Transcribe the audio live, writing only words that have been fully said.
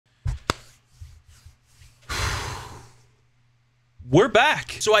we're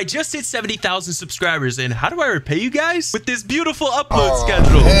back. So I just hit 70,000 subscribers, and how do I repay you guys? With this beautiful upload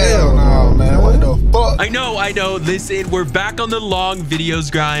schedule. Hell no, man. What the fuck? I know. Listen, we're back on the long videos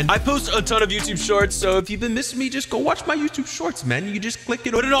grind. I post a ton of YouTube shorts, so if you've been missing me, just go watch my YouTube shorts, man. You just click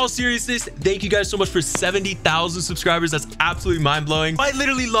it. But in all seriousness, thank you guys so much for 70,000 subscribers. That's absolutely mind-blowing. I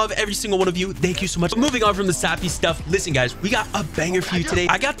literally love every single one of you. Thank you so much. But moving on from the sappy stuff, listen, guys, we got a banger for you today.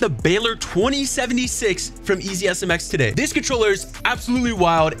 I got the Bayard 2076 from EasySMX today. This controller is absolutely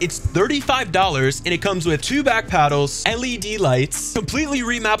wild. It's $35, and it comes with 2 back paddles, LED lights, completely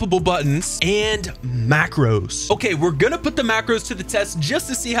remappable buttons, and macros. Okay, we're gonna put the macros to the test just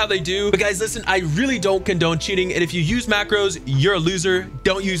to see how they do. But guys, listen, I really don't condone cheating, and if you use macros, you're a loser.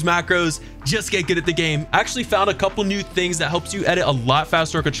 Don't use macros. Just get good at the game. I actually found a couple new things that helps you edit a lot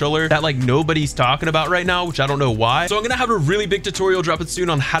faster on controller that like nobody's talking about right now, which I don't know why. So I'm gonna have a really big tutorial dropping soon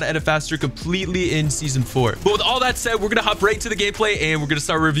on how to edit faster completely in season 4. But with all that said, we're gonna hop right to the gameplay and we're gonna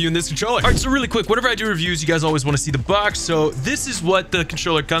start reviewing this controller. All right, so really quick, whenever I do reviews, you guys always want to see the box. So this is what the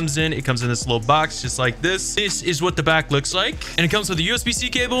controller comes in. It comes in this little box just like this. This is what the back looks like, and it comes with a USB-C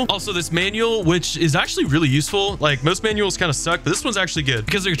cable. Also this manual, which is actually really useful. Like most manuals kind of suck, but this one's actually good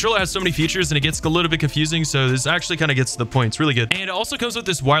because the controller has so many features and it gets a little bit confusing. So this actually kind of gets to the point. It's really good. And it also comes with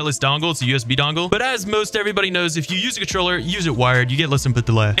this wireless dongle. It's a USB dongle. But as most everybody knows, if you use a controller, use it wired. You get less input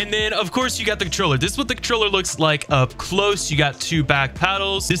delay. And then of course you got the controller. This is what the controller looks like up close. You got 2 back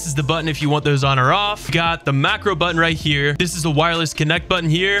paddles. This is the button if you want those on or off. You got the macro button right here. This is the wireless connect button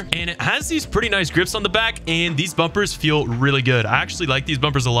here. And it has these pretty nice grips on the back. And these bumpers feel really good. I actually like these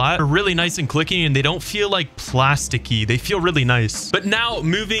bumpers a lot. They're really nice and clicky, and they don't feel like plasticky. They feel really nice. But now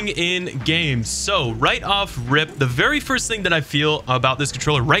moving in games. So right off rip, the very first thing that I feel about this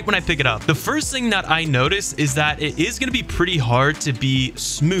controller right when I pick it up, the first thing that I notice is that it is going to be pretty hard to be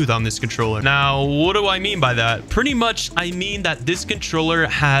smooth on this controller. Now, what do I mean by that? Pretty much, I mean that this controller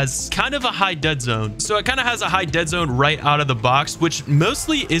has kind of a high dead zone. So it kind of has a high dead zone right out of the box, which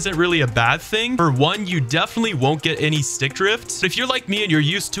mostly isn't really a bad thing. For one, you definitely won't get any stick drift. But if you're like me and you're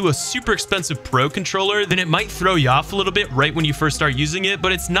used to a super expensive Pro controller, then it might throw you off a little bit right when you first start using it,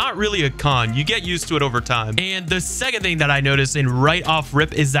 but it's not really a con. You get used to it over time. And the second thing that I noticed in right off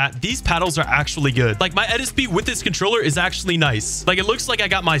rip is that these paddles are actually good. Like my edit speed with this controller is actually nice. Like it looks like I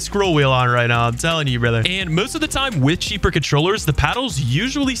got my scroll wheel on right now. I'm telling you, brother. And most of the time with cheaper controllers, the paddles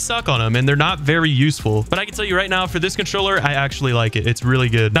usually suck on them and they're not very useful. But I can tell you right now, for this controller, I actually like it. It's really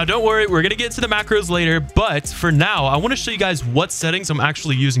good. Now, don't worry, we're going to get to the macros later. But for now, I want to show you guys what settings I'm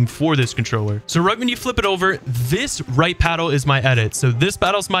actually using for this controller. So right when you flip it over, this right paddle is my edit. So this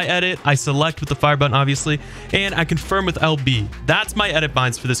paddle's my edit. I select with the fire button, obviously, and I confirm with LB. That's my edit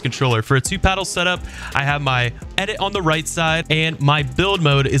binds for this controller. For a 2-paddle setup, I have my edit on the right side and my build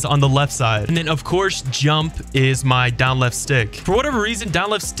mode is on the left side. And then of course, jump is my down left stick. For whatever reason, down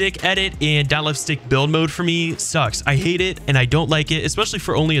left stick edit and down left stick build mode for me sucks. I hate it and I don't like it, especially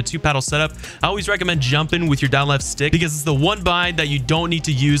for only a 2-paddle setup. I always recommend jumping with your down left stick because it's the one bind that you don't need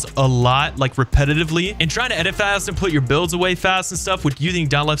to use a lot, like repetitively. And trying to edit fast and put your builds away fast and stuff with using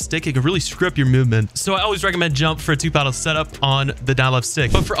down left stick, it can really screw up your movement. So I always recommend jump for a 2-paddle setup on the down left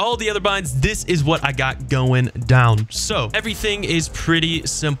stick. But for all the other binds, this is what I got going down. So everything is pretty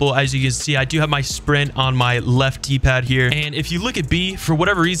simple. As you can see, I do have my sprint on my left D-pad here. And if you look at B, for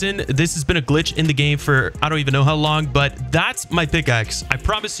whatever reason, this has been a glitch in the game for I don't even know how long, but that's my pickaxe. I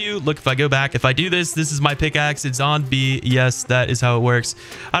promise you, look, if I go back, if I do this, this is my pickaxe. It's on B. Yes, that is how it works.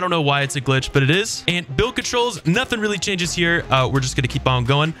 I don't know why it's a glitch, but it is. And build controls, nothing really changes here. We're just going to keep on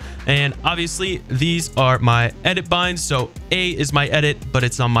going. And obviously, these are my edit binds. So A is my edit, but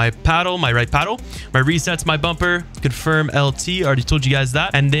it's on my paddle, my right paddle. My reset's my bumper. Confirm LT. Already told you guys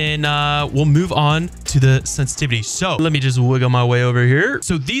that. And then we'll move on to the sensitivity. So let me just wiggle my way over here.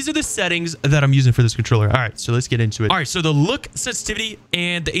 So these are the settings that I'm using for this controller. All right, so let's get into it. All right, so the look sensitivity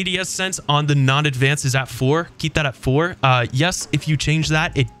and the ADS sense on the non-advanced is at 4. Keep that at 4. Yes, if you change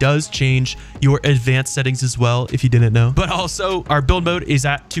that, it does change your advanced settings as well, if you didn't know. But also, our build mode is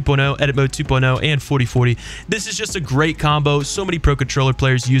at 2.0, edit mode 2.0, and 4040. This is just a great combo. So many pro controller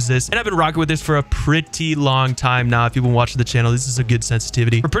players use this, and I've been rocking with this for a pretty long time now. If you've been watching the channel, this is a good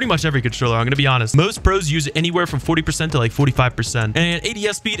sensitivity for pretty much every controller. I'm going to be honest. Most pros use it anywhere from 40% to like 45%. And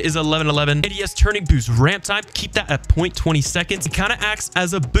ADS speed is 1111. ADS turning boost ramp time, keep that at 0.20 seconds. It kind of acts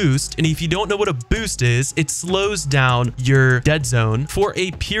as a boost, and if you don't know what a boost is, it slows down your dead zone for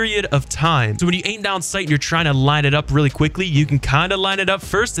a period of time. So when you aim down sight and you're trying to line it up really quickly, you can kind of line it up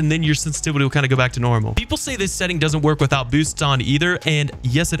first, and then your sensitivity will kind of go back to normal. People say this setting doesn't work without boosts on either, and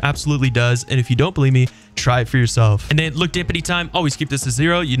yes, it absolutely does. And if you don't believe me, try it for yourself. And then look damping time, always keep this to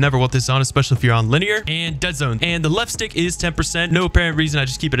 0. You never want this on, especially if you're on linear. And dead zone. And the left stick is 10%. No apparent reason, I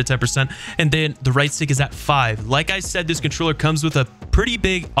just keep it at 10%. And then the right stick is at 5. Like I said, this controller comes with a pretty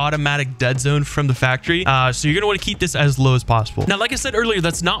big automatic dead zone from the factory. So you're gonna want to keep this as low as possible. Now, like I said earlier,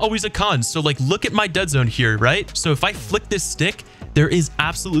 that's not always a con. So like, look at my dead zone here, right? So if I flick this stick, there is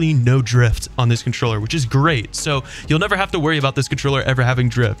absolutely no drift on this controller, which is great. So you'll never have to worry about this controller ever having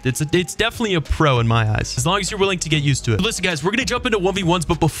drift. It's definitely a pro in my eyes, as long as you're willing to get used to it. Listen, guys, we're going to jump into 1v1s,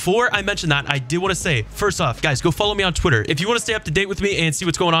 but before I mention that, I did want to say, first off, guys, go follow me on Twitter. If you want to stay up to date with me and see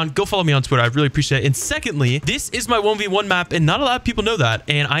what's going on, go follow me on Twitter. I really appreciate it. And secondly, this is my 1v1 map, and not a lot of people know that,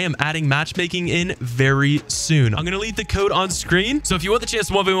 and I am adding matchmaking in very soon. I'm going to leave the code on screen, so if you want the chance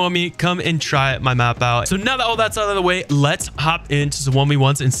to 1v1 me, come and try my map out. So now that all that's out of the way, let's hop into some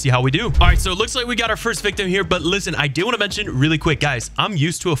 1v1s and see how we do. All right, so it looks like we got our first victim here, but listen, I do want to mention really quick, guys, I'm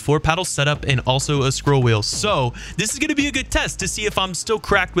used to a 4-paddle setup and also a scroll wheel, so this is going to be a good test to see if I'm still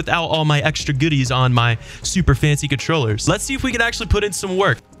cracked without all my extra goodies on my super fancy controllers. Let's see if we can actually put in some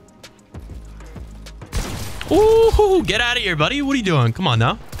work. Ooh, get out of here, buddy. What are you doing? Come on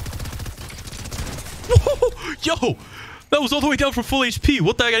now. Yo, that was all the way down from full HP.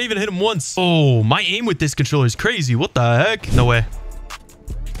 What the heck? I didn't even hit him once. Oh, my aim with this controller is crazy. What the heck? No way.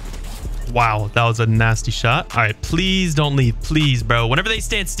 Wow, that was a nasty shot. All right, please don't leave. Please, bro. Whenever they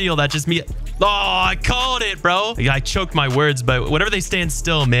stand still, that just me. Oh, I called it, bro. I choked my words, but whenever they stand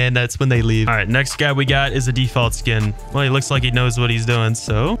still, man, that's when they leave. All right, next guy we got is a default skin. Well, he looks like he knows what he's doing,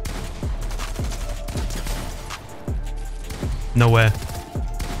 so. No way.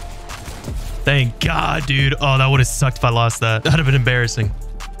 Thank God, dude. Oh, that would have sucked if I lost that. That would have been embarrassing.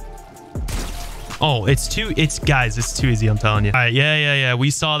 Oh, guys, it's too easy, I'm telling you. All right, yeah.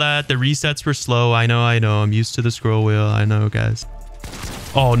 We saw that. The resets were slow. I know. I'm used to the scroll wheel. I know, guys.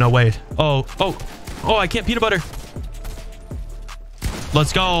 Oh, no, wait. Oh, I can't peanut butter.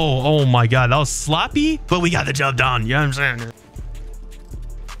 Let's go. Oh, my God. That was sloppy, but we got the job done. You know what I'm saying?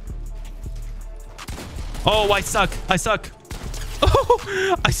 Oh, I suck. Oh,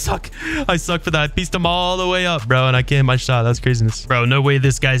 I suck for that. I pieced him all the way up, bro, and I can't hit my shot. That's craziness. Bro, no way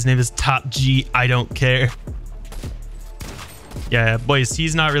this guy's name is Top G. I don't care. Yeah, boys,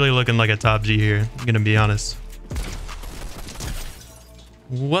 he's not really looking like a Top G here. I'm gonna be honest.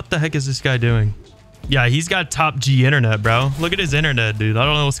 What the heck is this guy doing? Yeah, he's got Top G internet, bro. Look at his internet, dude. I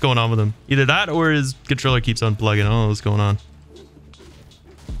don't know what's going on with him. Either that or his controller keeps unplugging. I don't know what's going on.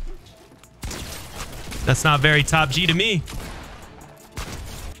 That's not very Top G to me.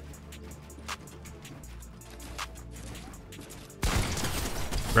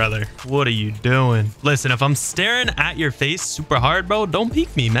 Brother, what are you doing? Listen, if I'm staring at your face super hard, bro, don't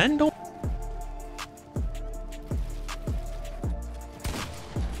peek me, man. Don't.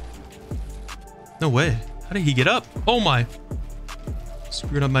 No way. How did he get up? Oh my.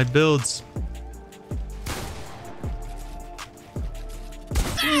 Screwed up my builds.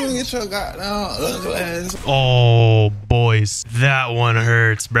 Get your goddamn ass. Oh, boys. That one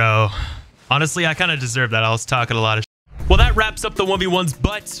hurts, bro. Honestly, I kind of deserve that. I was talking a lot of. Well, that wraps up the 1v1s,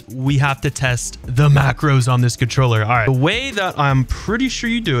 but we have to test the macros on this controller. All right. The way that I'm pretty sure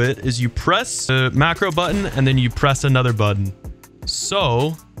you do it is you press the macro button and then you press another button.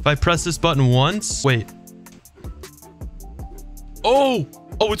 So if I press this button once, wait. Oh,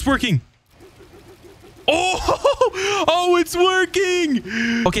 it's working. Oh, it's working.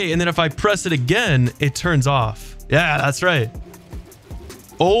 Okay. And then if I press it again, it turns off. Yeah, that's right.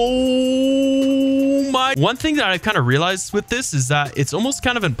 Oh my. One thing that I've kind of realized with this is that it's almost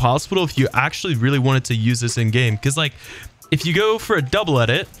kind of impossible if you actually really wanted to use this in game. Because like if you go for a double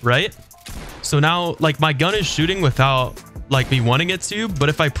edit, right? So now like my gun is shooting without like me wanting it to, but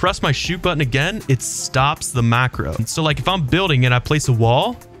if I press my shoot button again, it stops the macro. So like if I'm building and I place a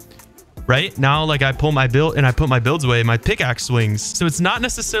wall, right now, like I pull my build and I put my builds away, my pickaxe swings. So it's not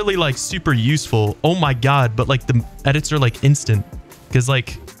necessarily like super useful. Oh my God. But like the edits are like instant. Because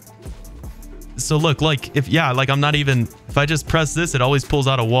like, so look, like if, yeah, like I'm not even, if I just press this, it always pulls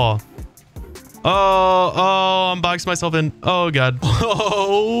out a wall. Oh, I'm boxing myself in. Oh God.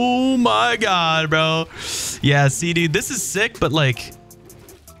 Oh my God, bro. Yeah, see, dude, this is sick, but like,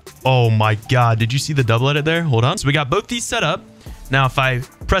 oh my God. Did you see the double edit there? Hold on. So we got both these set up. Now, if I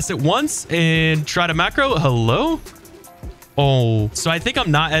press it once and try to macro, hello. Oh, so I think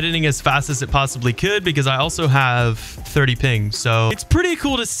I'm not editing as fast as it possibly could because I also have 30 ping. So it's pretty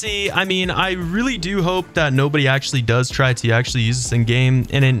cool to see. I mean, I really do hope that nobody actually does try to actually use this in game.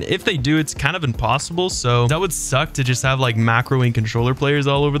 And if they do, it's kind of impossible. So that would suck to just have like macroing controller players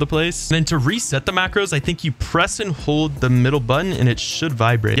all over the place. And then to reset the macros, I think you press and hold the middle button and it should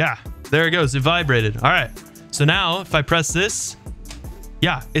vibrate. Yeah. There it goes. It vibrated. All right. So now if I press this,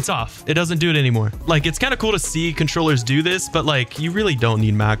 yeah, it's off. It doesn't do it anymore. Like, it's kind of cool to see controllers do this, but like, you really don't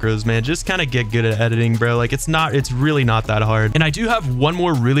need macros, man. Just kind of get good at editing, bro. Like, it's really not that hard. And I do have one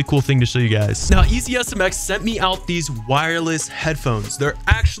more really cool thing to show you guys. Now, EasySMX sent me out these wireless headphones. They're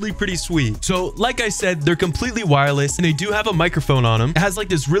actually pretty sweet. So like I said, they're completely wireless and they do have a microphone on them. It has like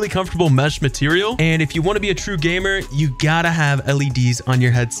this really comfortable mesh material. And if you want to be a true gamer, you gotta have LEDs on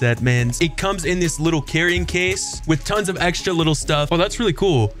your headset, man. It comes in this little carrying case with tons of extra little stuff. Oh, that's really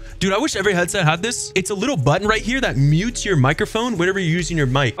cool. Dude, I wish every headset had this. It's a little button right here that mutes your microphone whenever you're using your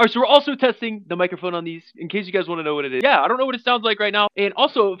mic. All right, so we're also testing the microphone on these in case you guys want to know what it is. Yeah, I don't know what it sounds like right now. And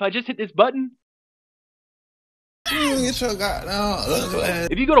also, if I just hit this button, Get your goddamn ugly ass.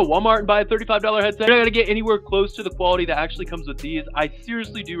 if you go to Walmart and buy a $35 headset, you're not gonna get anywhere close to the quality that actually comes with these. I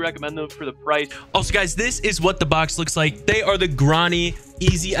seriously do recommend them for the price. Also, guys, this is what the box looks like. They are the Grani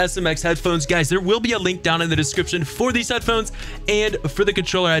EasySMX headphones. Guys, there will be a link down in the description for these headphones and for the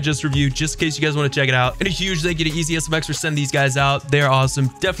controller I just reviewed, just in case you guys want to check it out. And a huge thank you to EasySMX for sending these guys out. They're awesome.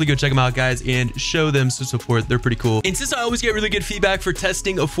 Definitely go check them out, guys, and show them some support. They're pretty cool. And since I always get really good feedback for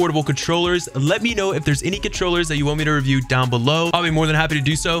testing affordable controllers, let me know if there's any controllers that you want me to review down below. I'll be more than happy to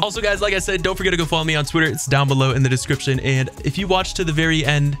do so. Also, guys, like I said, don't forget to go follow me on Twitter. It's down below in the description. And if you watch to the very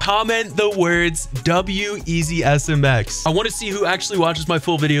end, comment the words WEasySMX. I want to see who actually watches my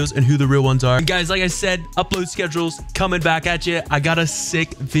full videos and who the real ones are. And guys, like I said, upload schedules coming back at you. I got a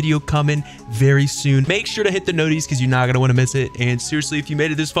sick video coming very soon. Make sure to hit the noties because you're not going to want to miss it. And seriously, if you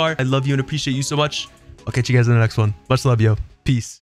made it this far, I love you and appreciate you so much. I'll catch you guys in the next one. Much love, yo. Peace.